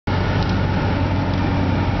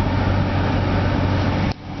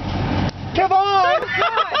on!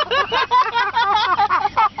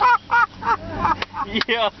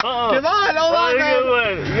 Yo! Come on, hold on,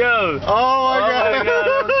 man! Yo! Oh my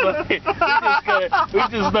God! We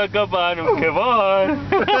just snuck up on him. Come on!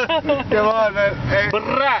 Come on, man! Hey.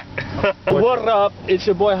 What up? It's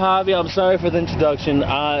your boy Javi. I'm sorry for the introduction.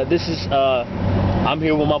 I'm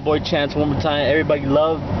here with my boy Chance one more time. Everybody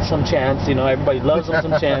loves some Chance, you know. Everybody loves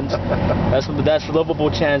some Chance. That's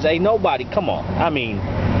lovable Chance. Ain't nobody. Come on. I mean,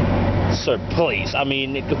 sir, please. I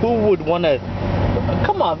mean, who would want to?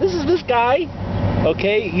 Come on. This is this guy.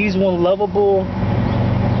 Okay, he's one lovable.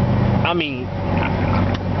 I mean,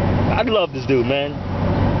 I love this dude, man.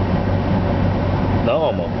 No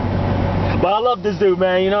homo. But I love this dude,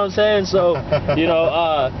 man. You know what I'm saying? So, you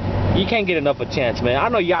know, you can't get enough of Chance, man. I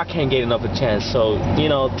know y'all can't get enough of Chance. So, you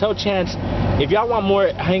know, tell Chance, if y'all want more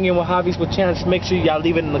hanging with hobbies with Chance, make sure y'all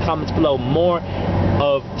leave it in the comments below. More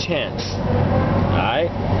of Chance.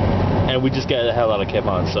 Alright? And we just got the hell out of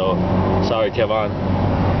Kevon. So, sorry, Kevon.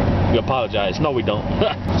 We apologize. No, we don't.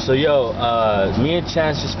 So, yo, me and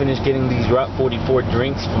Chance just finished getting these Route 44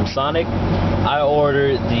 drinks from Sonic. I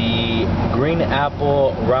ordered the green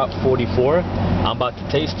apple Route 44. I'm about to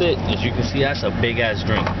taste it. As you can see, that's a big ass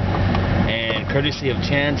drink. And courtesy of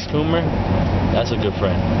Chance Toomer, that's a good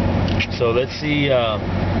friend. So let's see.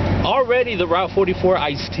 Already the Route 44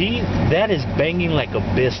 iced tea, that is banging like a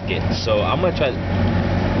biscuit. So I'm gonna try.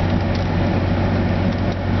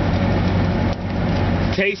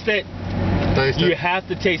 Taste it. Taste it. You have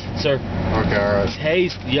to taste it, sir. Okay, alright.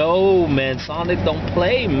 Taste. Yo, man, Sonic don't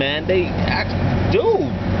play, man. They act.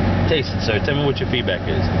 Dude. Taste it, sir. Tell me what your feedback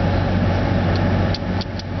is.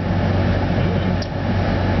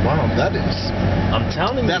 Wow, that is. I'm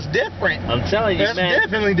telling you. That's different. I'm telling you, that's man. That's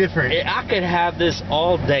definitely different. I could have this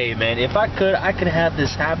all day, man. If I could have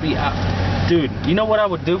this happy. Dude, you know what I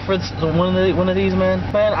would do for one of these, man?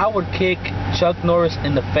 Man, I would kick Chuck Norris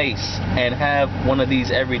in the face and have one of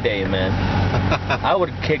these every day, man. I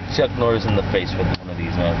would kick Chuck Norris in the face with one of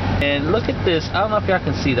these, man. And look at this. I don't know if y'all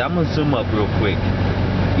can see that. I'm gonna zoom up real quick.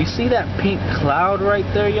 You see that pink cloud right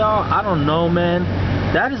there, y'all? I don't know, man.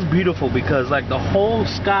 That is beautiful because like the whole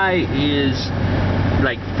sky is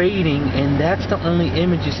like fading, and that's the only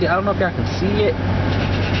image you see. I don't know if y'all can see it.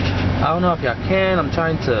 I don't know if y'all can. I'm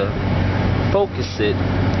trying to focus it.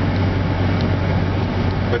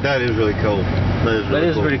 But that is really cool. That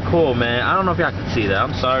is really cool, man. I don't know if y'all can see that.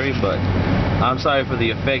 I'm sorry, but I'm sorry for the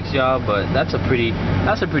effects, y'all. But that's a pretty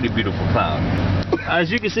beautiful cloud.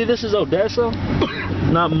 As you can see, this is Odessa.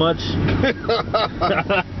 Not much.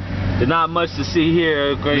 There's not much to see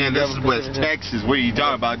here. Man, this is West Texas. What are you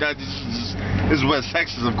talking about? This is West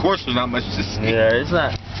Texas. Of course, there's not much to see. Yeah,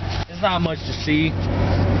 it's not much to see.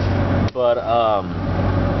 But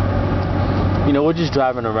you know, we're just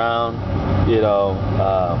driving around. You know,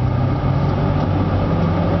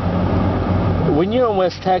 when you're in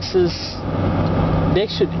West Texas, they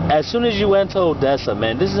should. As soon as you enter Odessa,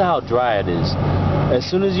 man, this is how dry it is. As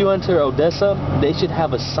soon as you enter Odessa, they should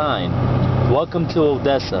have a sign. Welcome to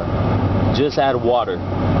Odessa. Just add water.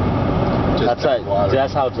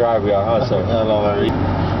 That's how dry we are, huh, sir?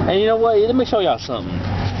 And you know what? Let me show y'all something.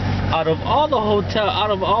 Out of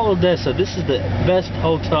all Odessa, this is the best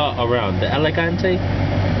hotel around. The Elegante.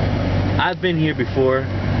 I've been here before,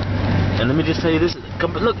 and let me just tell you this.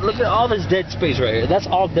 Look at all this dead space right here. That's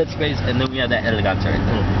all dead space, and then we have that Elegante right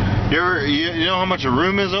there. You know how much a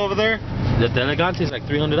room is over there? The Elegante is like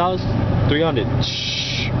 $300.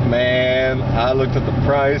 $300. Man, I looked at the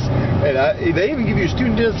price, and they even give you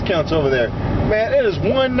student discounts over there. Man, it is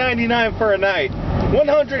 $199 for a night.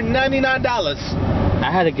 $199.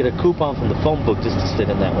 I had to get a coupon from the phone book just to sit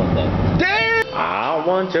in that one night. Damn! I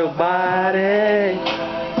want your body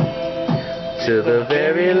to the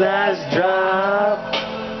very last drop.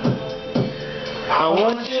 I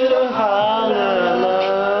want you to holler,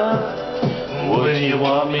 love. Wouldn't you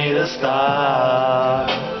want me to stop?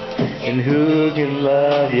 And who can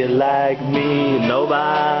love you like me?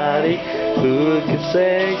 Nobody. Who can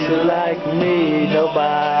sex you like me?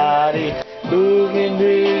 Nobody. Who can do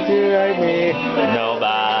you like me?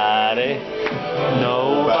 Nobody.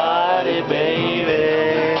 Nobody,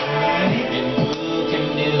 baby. And who can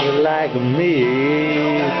do you like me?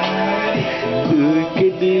 Who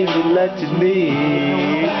can do you like me?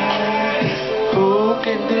 Who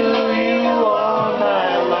can do you all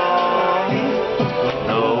night long?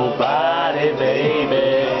 Nobody, baby.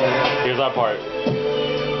 Here's our part.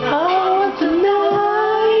 I want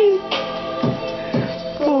tonight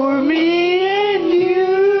for me and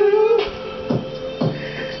you.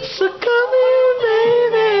 So come here,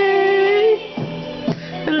 baby,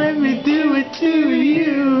 and let me do it to you.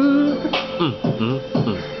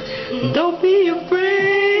 Don't be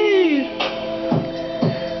afraid.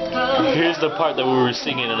 Here's the part that we were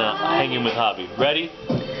singing and hanging with Javi. Ready?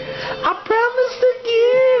 I promise to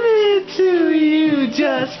give it to you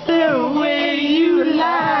just the way you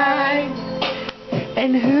like.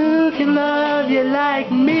 And who can love you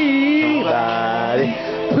like me? Nobody.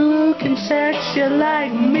 Who can sex you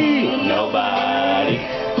like me? Nobody.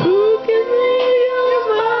 Who can read your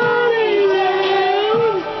body,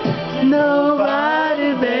 babe?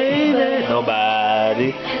 Nobody, baby.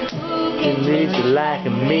 Nobody. Who can read you like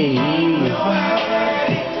me?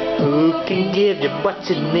 Nobody. Who can give you what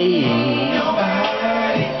you need?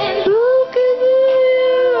 Nobody. Who can do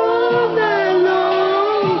you all night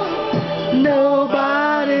long?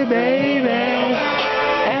 Nobody, baby.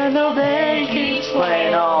 And the band keeps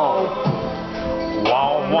playing on.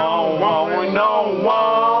 Won't, no,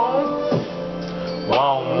 won't.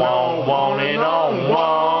 Won't, and on,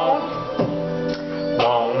 won't.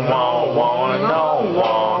 Won't, no,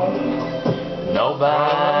 won't.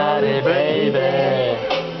 Nobody, baby.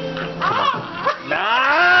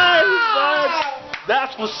 Nice!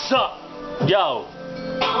 That's what's up. Yo,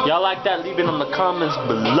 y'all like that? Leave it in the comments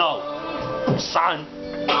below. Son.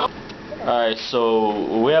 Alright,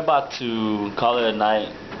 so we're about to call it a night.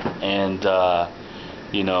 And,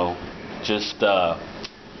 you know, just,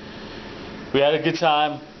 we had a good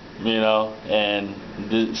time, you know, and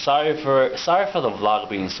sorry for the vlog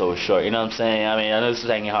being so short, you know what I'm saying? I mean, I know this is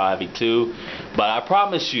Hanging How Heavy too, but I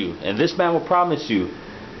promise you, and this man will promise you,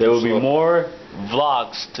 there will be more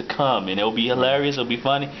vlogs to come, and it'll be hilarious, it'll be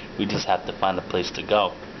funny. We just have to find a place to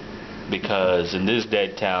go, because in this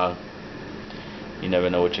dead town, you never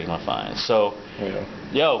know what you're gonna find. So,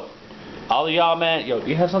 yo, all of y'all, man, yo,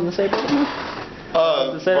 you have something to say, bro?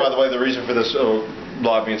 By the way, the reason for this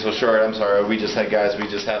vlog being so short, I'm sorry, we just had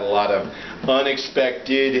a lot of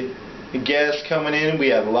unexpected guests coming in. We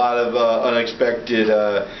had a lot of unexpected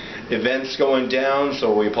events going down,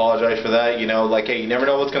 so we apologize for that. You know, like, hey, you never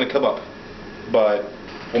know what's going to come up, but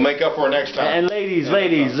we'll make up for it next time. And ladies,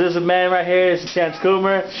 there's a man right here. It's Chance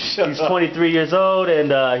Coomer. He's 23 years old,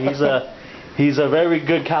 and he's a very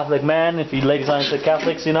good Catholic man. If you ladies aren't into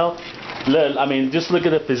Catholics, you know. I mean, just look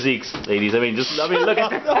at the physiques, ladies. Look at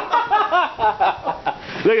that.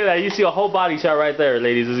 Look at that. You see a whole body shot right there,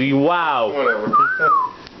 ladies. Wow. Whatever.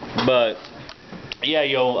 But yeah,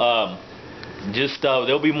 yo, just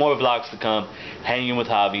there'll be more vlogs to come, hanging with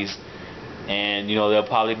Javis, and you know there'll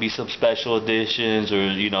probably be some special editions,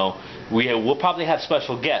 or you know we'll probably have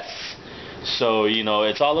special guests. So you know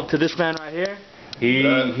it's all up to this man right here.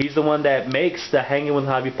 He's the one that makes the Hanging with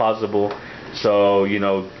Javi possible. So you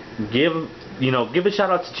know. Give a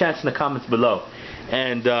shout out to Chance in the comments below,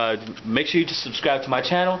 and make sure you just subscribe to my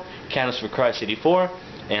channel, Candles for Christ 84,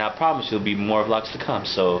 and I promise there'll be more vlogs to come.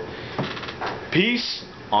 So peace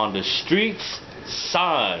on the streets,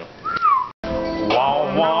 son.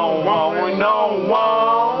 Won't, no, won't.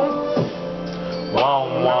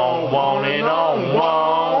 Won't, and on,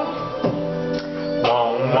 won't.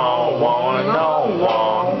 Won't, no,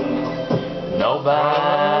 won't. Nobody.